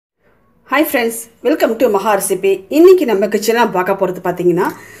Hi friends, welcome to Maha Recipe. இன்னைக்கு நம்ம கிச்சன்ல பார்க்க போறது பாத்தீங்கன்னா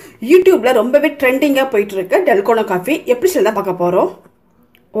YouTubeல ரொம்பவே ட்ரெண்டிங்கா போயிட்டு இருக்க டல்கோனா காபி எப்படி செய்யலாம் பார்க்க போறோம்.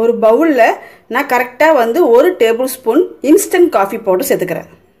 ஒரு பவுல்ல நான் கரெக்ட்டா 1 டேபிள்ஸ்பூன் இன்ஸ்டன்ட் காபி பவுடர் சேர்த்துக்கறேன்.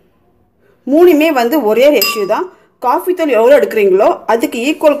 மூணுமே ஒரே ரேஷியோ தான். காபி தூள் எவ்வளவு எடுக்கறீங்களோ அதுக்கு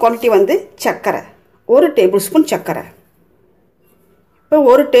ஈக்குவல் குவாண்டிட்டி சக்கரை. 1 டேபிள்ஸ்பூன் சக்கரை. இப்போ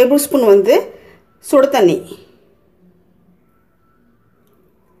 1 டேபிள்ஸ்பூன் சுடு தண்ணி.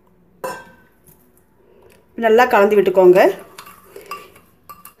 நல்லா கலந்து விட்டுக்கோங்க.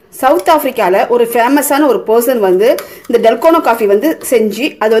 சவுத் ஆப்பிரிக்கால ஒரு ஃபேமஸான ஒரு பர்சன் இந்த டல்கோனா காஃபி செஞ்சு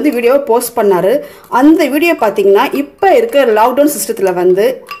அது வீடியோ போஸ்ட் பண்ணாரு. அந்த வீடியோ பாத்தீங்கன்னா இப்ப இருக்க லாக்டவுன் சிஸ்டத்துல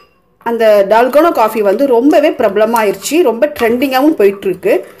அந்த டால்கோனா காஃபி ரொம்பவே பிரபலமாயிருச்சு. ரொம்ப ட்ரெண்டிங்காவும் போயிட்டு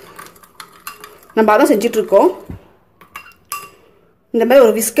இருக்கு. நம்ம அதான் செஞ்சுட்டு இருக்கோம். இந்த மாதிரி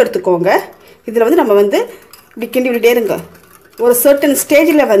ஒரு விஸ்க் எடுத்துக்கோங்க. இதுல நம்ம கிண்டி விட்டுட்டே இருங்க. ஒரு சர்டன்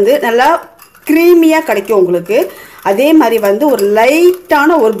ஸ்டேஜ்ல நல்லா கிரீமியா கிடைக்கும் உங்களுக்கு. அதே மாதிரி ஒரு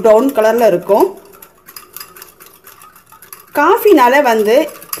லைட்டான ஒரு பிரவுன் கலர்ல இருக்கும். காஃபினால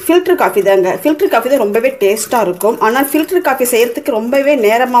ஃபில்டர் காஃபி தாங்க. ஃபில்டர் காஃபி தான் ரொம்பவே டேஸ்டா இருக்கும். ஆனால் ஃபில்டர் காஃபி செய்யறதுக்கு ரொம்பவே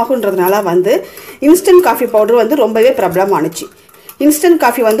நேரமாகுன்றதுனால இன்ஸ்டன்ட் காஃபி பவுடர் ரொம்பவே பிரபலமானுச்சு. இன்ஸ்டன்ட்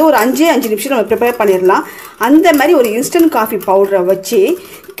காஃபி ஒரு 5 நிமிஷம் நம்ம ப்ரிப்பேர் பண்ணிடலாம். அந்த மாதிரி ஒரு இன்ஸ்டன்ட் காஃபி பவுடரை வச்சு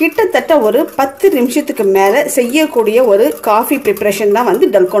கிட்டத்தட்ட ஒரு 10 நிமிஷத்துக்கு மேலே செய்யக்கூடிய ஒரு காஃபி ப்ரிப்பரேஷன்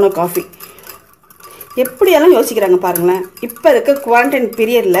தான் டல்கோனா காஃபி. எப்படியெல்லாம் யோசிக்கிறாங்க பாருங்களேன். இப்போ இருக்க குவாரண்டைன்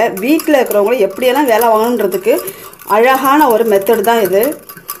பீரியடில் வீட்டில் இருக்கிறவங்கள எப்படியெல்லாம் வேலை வாங்கணுன்றதுக்கு அழகான ஒரு மெத்தட் தான் இது.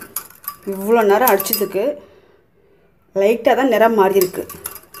 இவ்வளோ நேரம் அடிச்சதுக்கு லைட்டாக தான் நிறம் மாறி இருக்கு.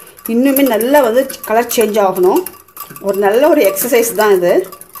 இன்னுமே நல்லா கலர் சேஞ்ச் ஆகணும். ஒரு நல்ல ஒரு எக்ஸசைஸ் தான் இது.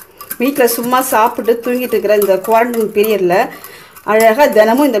 வீட்டில் சும்மா சாப்பிட்டு தூங்கிட்டு இருக்கிற இந்த குவாரண்டைன் பீரியடில் அழகாக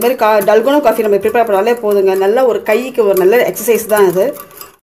தினமும் இந்த மாதிரி டல்கோனா காஃபி நம்ம ப்ரிப்பேர் பண்ணாலே போதுங்க. நல்ல ஒரு கைக்கு ஒரு நல்ல எக்ஸசைஸ் தான் இது.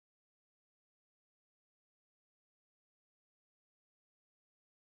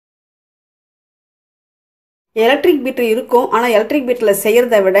 எலக்ட்ரிக் பீட்டர் இருக்கும். ஆனால் எலக்ட்ரிக் பீட்டரில்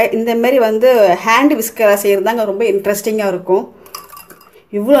செய்கிறத விட இந்த மாதிரி ஹேண்ட் விஸ்கராக செய்கிறதாங்க ரொம்ப இன்ட்ரெஸ்டிங்காக இருக்கும்.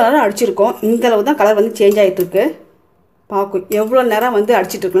 இவ்வளோ நேரம் அடிச்சிருக்கோம். இந்த அளவு தான் கலர் சேஞ்ச் ஆகிட்டு இருக்கு. பார்க்கும் எவ்வளோ நேரம்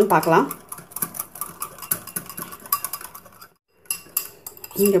அடிச்சிட்டு இருக்குன்னு பார்க்கலாம்.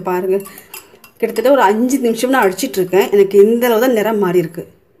 இங்கே பாருங்கள், கிட்டத்தட்ட ஒரு 5 நிமிஷம் நான் அடிச்சிட்டு இருக்கேன். எனக்கு இந்த அளவு தான் நிறம் மாறி இருக்கு.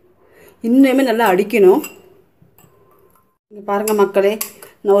 இன்னுமே நல்லா அடிக்கணும். இங்கே பாருங்கள் மக்களே,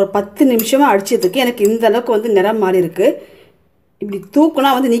 நான் ஒரு 10 நிமிஷமாக அடிச்சதுக்கு எனக்கு இந்த அளவுக்கு நிறம் மாறி இருக்கு. இப்படி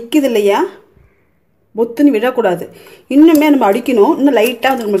தூக்குனா நிற்கிது இல்லையா, பொத்துன்னு விடக்கூடாது. இன்னுமே நம்ம அடிக்கணும். இன்னும்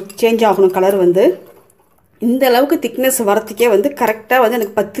லைட்டாக நம்மளுக்கு சேஞ்ச் ஆகணும் கலர். இந்த அளவுக்கு திக்னஸ் வரத்துக்கே கரெக்டாக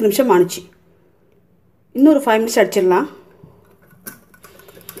எனக்கு 10 நிமிஷம் ஆணுச்சு. இன்னொரு 5 மினிட்ஸ் அடிச்சிடலாம்.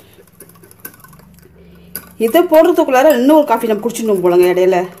 இதை போடுறதுக்குள்ளார இன்னொரு காஃபி நம்ம குடிச்சிடணும் போலங்க.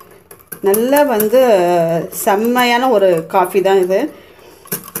 இடையில நல்லா செம்மையான ஒரு காஃபி தான் இது.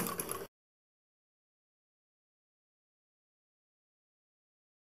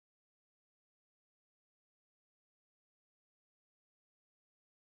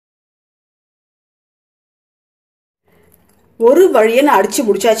 ஒரு வழியை நான் அடிச்சு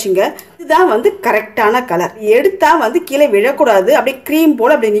முடிச்சாச்சுங்க. இதுதான் கரெக்டான கலர். எடுத்தா கீழே விழக்கூடாது. அப்படியே க்ரீம்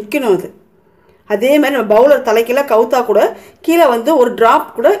போல அப்படியே நிற்கணும். அது அதே மாதிரி நம்ம பவுலர் தலைக்கீழே கவுத்தா கூட கீழே ஒரு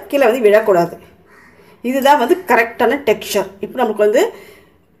டிராப் கூட கீழே விழக்கூடாது. இதுதான் கரெக்டான டெக்ஸ்சர். இப்போ நமக்கு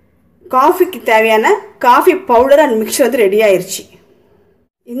காஃபிக்கு தேவையான coffee powder and mixer ready ஆயிடுச்சு.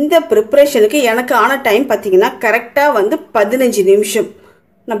 இந்த ப்ரிப்பரேஷனுக்கு எனக்கு ஆன டைம் பார்த்தீங்கன்னா கரெக்டாக 15 நிமிஷம்.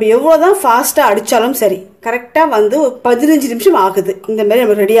 நம்ம எவ்வளோதான் ஃபாஸ்ட்டாக அடித்தாலும் சரி, கரெக்டாக 15 நிமிஷம் ஆகுது இந்த மாதிரி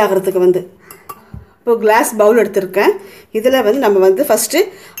நம்ம ரெடி ஆகிறதுக்கு. இப்போ கிளாஸ் பவுல் எடுத்திருக்கேன். இதில் நம்ம ஃபஸ்ட்டு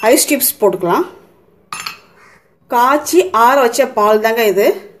ஐஸ் டியூப்ஸ் போட்டுக்கலாம். காய்ச்சி ஆற வச்ச பால் தாங்க இது.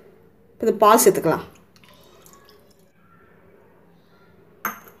 இது பால் சேர்த்துக்கலாம்.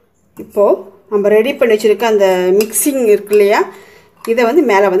 இப்போது நம்ம ரெடி பண்ணி வச்சுருக்க அந்த மிக்சிங் இருக்கு இல்லையா, இதை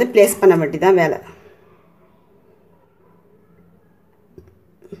மேலே ப்ளேஸ் பண்ண வேண்டியதான் வேலை.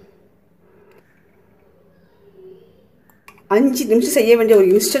 அஞ்சு நிமிஷம் செய்ய வேண்டிய ஒரு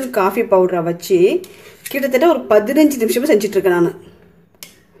இன்ஸ்டன்ட் காஃபி பவுடரை வச்சு கிட்டத்தட்ட ஒரு 15 நிமிஷமும் செஞ்சிட்ருக்கேன் நான்.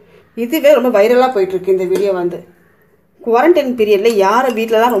 இதுவே ரொம்ப வைரலாக போயிட்டுருக்கு இந்த வீடியோ. குவாரண்டைன் பீரியடில் யார்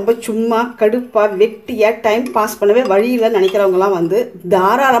வீட்டிலலாம் ரொம்ப சும்மா கடுப்பாக வெட்டியாக டைம் பாஸ் பண்ணவே வழியில் நினைக்கிறவங்களாம்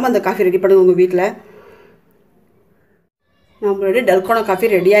தாராளமாக அந்த காஃபி ரெடி பண்ணுங்க உங்கள் வீட்டில். நம்மளோட டல்கோனா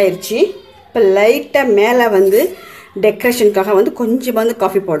காஃபி ரெடி ஆயிடுச்சு. இப்போ லைட்டாக மேலே டெக்கரேஷனுக்காக கொஞ்சம்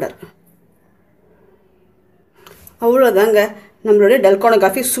காஃபி பவுடர். அவ்வளோதாங்க, நம்மளோட டல்கோனா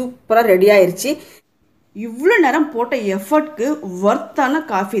காஃபி சூப்பராக ரெடி ஆயிடுச்சு. இவ்வளோ நேரம் போட்ட எஃபர்ட்க்கு ஒர்த்தான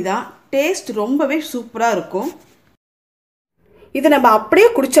காஃபி தான். டேஸ்ட் ரொம்பவே சூப்பராக இருக்கும். இது நம்ம அப்படியே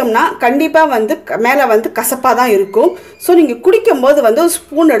குடித்தோம்னா கண்டிப்பாக வந்து மேலே வந்து கசப்பாக தான் இருக்கும். ஸோ நீங்கள் குடிக்கும்போது வந்து ஒரு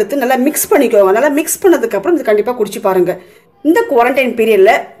ஸ்பூன் எடுத்து நல்லா மிக்ஸ் பண்ணிக்கோங்க. நல்லா மிக்ஸ் பண்ணதுக்கப்புறம் இது கண்டிப்பாக குடிச்சு பாருங்கள். இந்த குவாரண்டைன்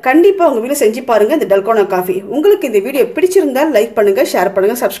பீரியடில் கண்டிப்பாக உங்கள் வீட்டில் செஞ்சு பாருங்கள் இந்த டல்கோனா காஃபி. உங்களுக்கு இந்த வீடியோ பிடிச்சிருந்தால் லைக் பண்ணுங்கள், ஷேர்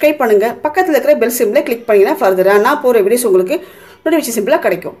பண்ணுங்கள், சப்ஸ்கிரைப் பண்ணுங்கள். பக்கத்தில் இருக்கிற பெல் சிம்பிளை கிளிக் பண்ணிங்கன்னா ஃபர்தராக நான் போகிற வீடியோஸ் உங்களுக்கு நோட்டிஃபிகேஷன் சிம்பிளாக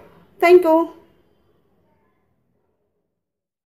கிடைக்கும். தேங்க்யூ.